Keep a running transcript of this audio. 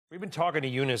We've been talking to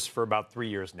Eunice for about 3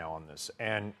 years now on this,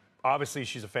 and obviously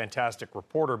she's a fantastic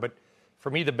reporter, but for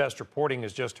me, the best reporting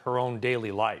is just her own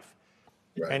daily life.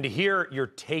 Right. And to hear you're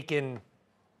taken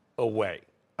away.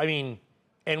 I mean,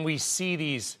 and we see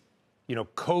these,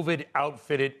 COVID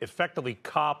outfitted, effectively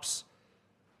cops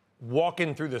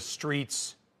walking through the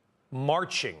streets,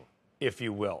 marching, if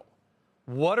you will.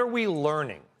 What are we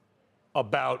learning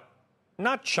about,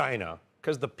 not China,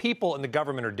 because the people and the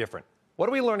government are different. What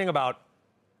are we learning about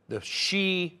the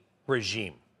Xi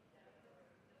regime?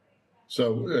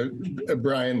 So,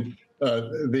 Brian, I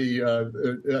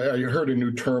heard a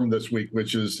new term this week,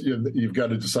 which is you've got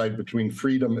to decide between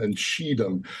freedom and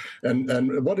Xi-dom.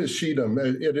 And what is Xi-dom?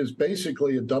 It is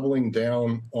basically a doubling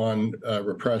down on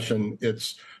repression.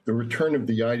 It's the return of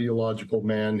the ideological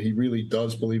man. He really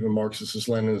does believe in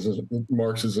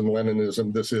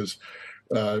Marxism-Leninism. This is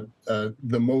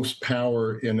the most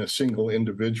power in a single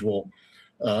individual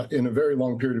in a very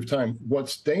long period of time.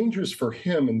 What's dangerous for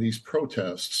him in these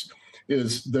protests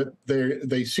is that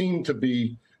they seem to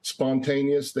be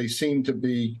spontaneous. They seem to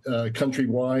be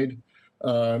countrywide.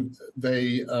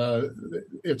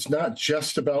 It's not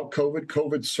just about COVID.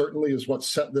 COVID certainly is what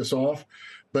set this off,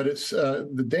 but it's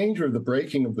the danger of the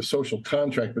breaking of the social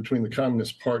contract between the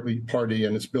Communist Party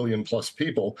and its billion-plus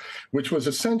people, which was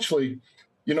essentially,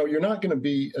 you're not going to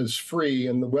be as free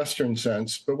in the Western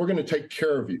sense, but we're going to take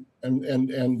care of you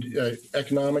and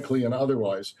economically and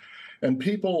otherwise. And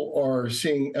people are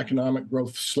seeing economic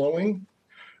growth slowing.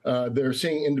 They're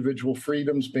seeing individual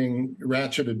freedoms being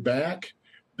ratcheted back.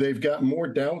 They've got more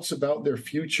doubts about their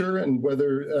future and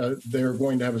whether they're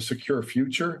going to have a secure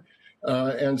future.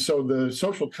 And so the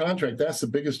social contract, that's the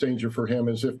biggest danger for him,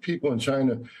 is if people in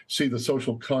China see the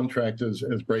social contract as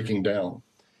breaking down.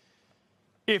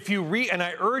 If you read, and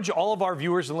I urge all of our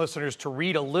viewers and listeners to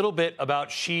read a little bit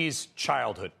about Xi's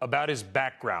childhood, about his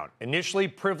background. Initially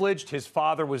privileged, his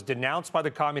father was denounced by the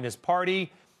Communist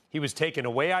Party. He was taken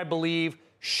away, I believe.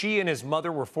 Xi and his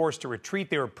mother were forced to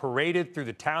retreat. They were paraded through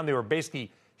the town. They were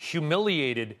basically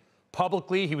humiliated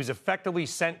publicly. He was effectively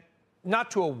sent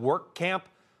not to a work camp,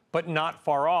 but not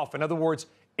far off. In other words,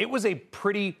 it was a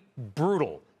pretty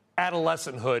brutal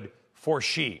adolescenthood for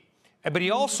Xi. But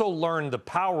he also learned the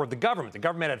power of the government. The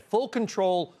government had full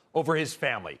control over his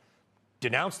family.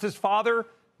 Denounced his father,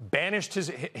 banished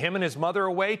him and his mother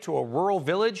away to a rural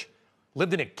village,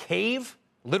 lived in a cave,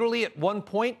 literally at one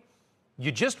point.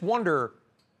 You just wonder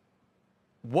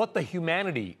what the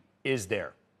humanity is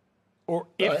there. Or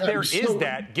if there is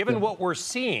that, given what we're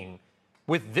seeing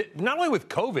with not only with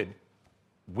COVID,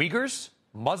 Uyghurs,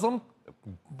 Muslim,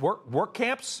 work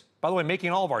camps, by the way, making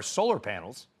all of our solar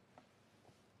panels.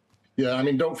 Yeah, I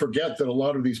mean, don't forget that a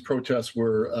lot of these protests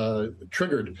were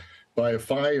triggered by a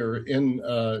fire in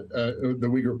the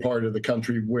Uyghur part of the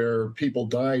country where people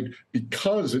died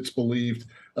because it's believed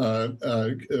the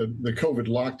COVID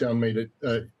lockdown made it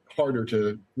harder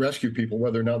to rescue people.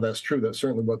 Whether or not that's true, that's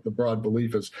certainly what the broad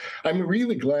belief is. I'm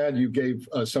really glad you gave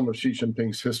some of Xi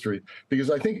Jinping's history, because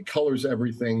I think it colors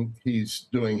everything he's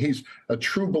doing. He's a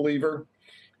true believer.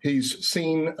 He's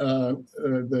seen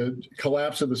the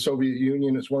collapse of the Soviet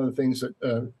Union. It's one of the things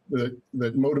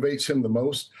that motivates him the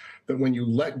most, that when you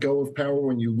let go of power,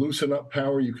 when you loosen up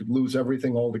power, you could lose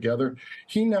everything altogether.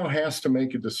 He now has to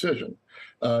make a decision.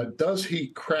 Does he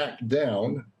crack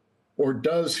down, or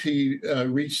does he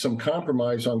reach some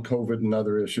compromise on COVID and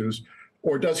other issues,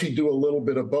 or does he do a little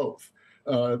bit of both?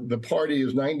 The party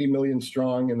is 90 million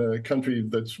strong in a country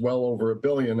that's well over 1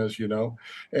 billion, as you know.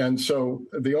 And so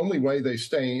the only way they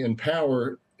stay in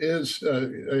power is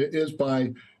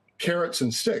by carrots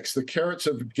and sticks. The carrots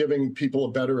of giving people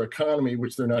a better economy,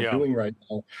 which they're not doing right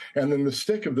now. And then the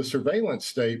stick of the surveillance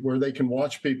state, where they can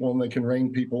watch people and they can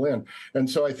rein people in. And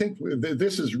so I think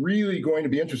this is really going to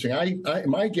be interesting.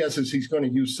 My guess is he's going to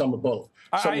use some of both.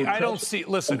 I don't see,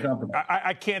 listen,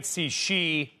 I can't see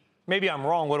Xi. Maybe I'm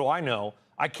wrong. What do I know?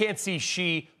 I can't see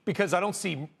Xi, because I don't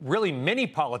see really many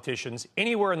politicians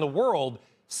anywhere in the world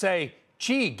say,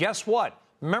 gee, guess what?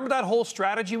 Remember that whole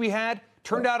strategy we had?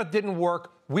 Turned out it didn't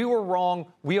work. We were wrong.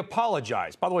 We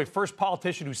apologize. By the way, first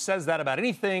politician who says that about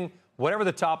anything, whatever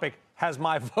the topic, has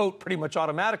my vote pretty much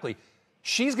automatically.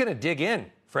 Xi's going to dig in,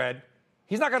 Fred.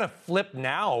 He's not going to flip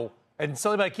now and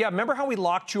suddenly be like, yeah, remember how we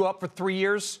locked you up for 3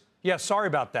 years? Yeah, sorry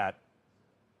about that.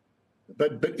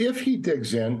 But if he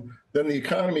digs in, then the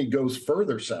economy goes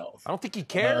further south. I don't think he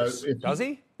cares, does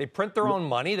he? They print their own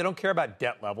money. They don't care about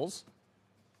debt levels.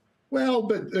 Well,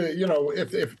 but,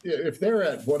 if they're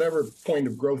at whatever point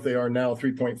of growth they are now,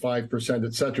 3.5%,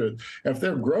 et cetera, if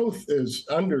their growth is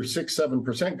under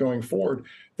 6-7% going forward,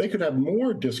 they could have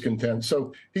more discontent.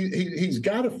 So he's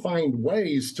got to find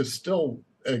ways to still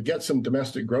get some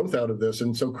domestic growth out of this.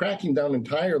 And so cracking down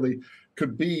entirely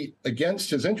could be against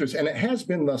his interests, and it has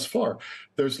been thus far.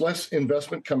 There's less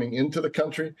investment coming into the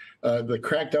country. The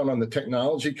crackdown on the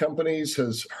technology companies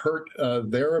has hurt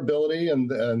their ability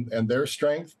and their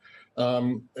strength.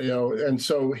 And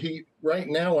so right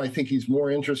now, I think he's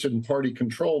more interested in party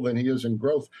control than he is in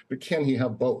growth. But can he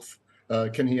have both?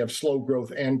 Can he have slow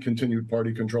growth and continued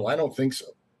party control? I don't think so.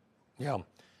 Yeah,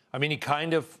 I mean,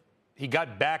 he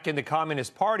got back in the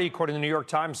Communist Party, according to the New York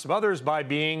Times, some others, by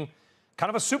being kind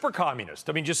of a super communist.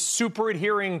 I mean, just super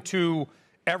adhering to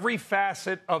every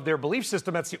facet of their belief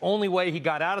system. That's the only way he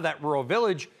got out of that rural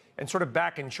village and sort of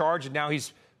back in charge. And now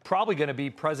he's probably going to be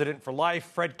president for life.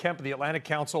 Fred Kempe, the Atlantic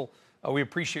Council, we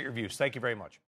appreciate your views. Thank you very much.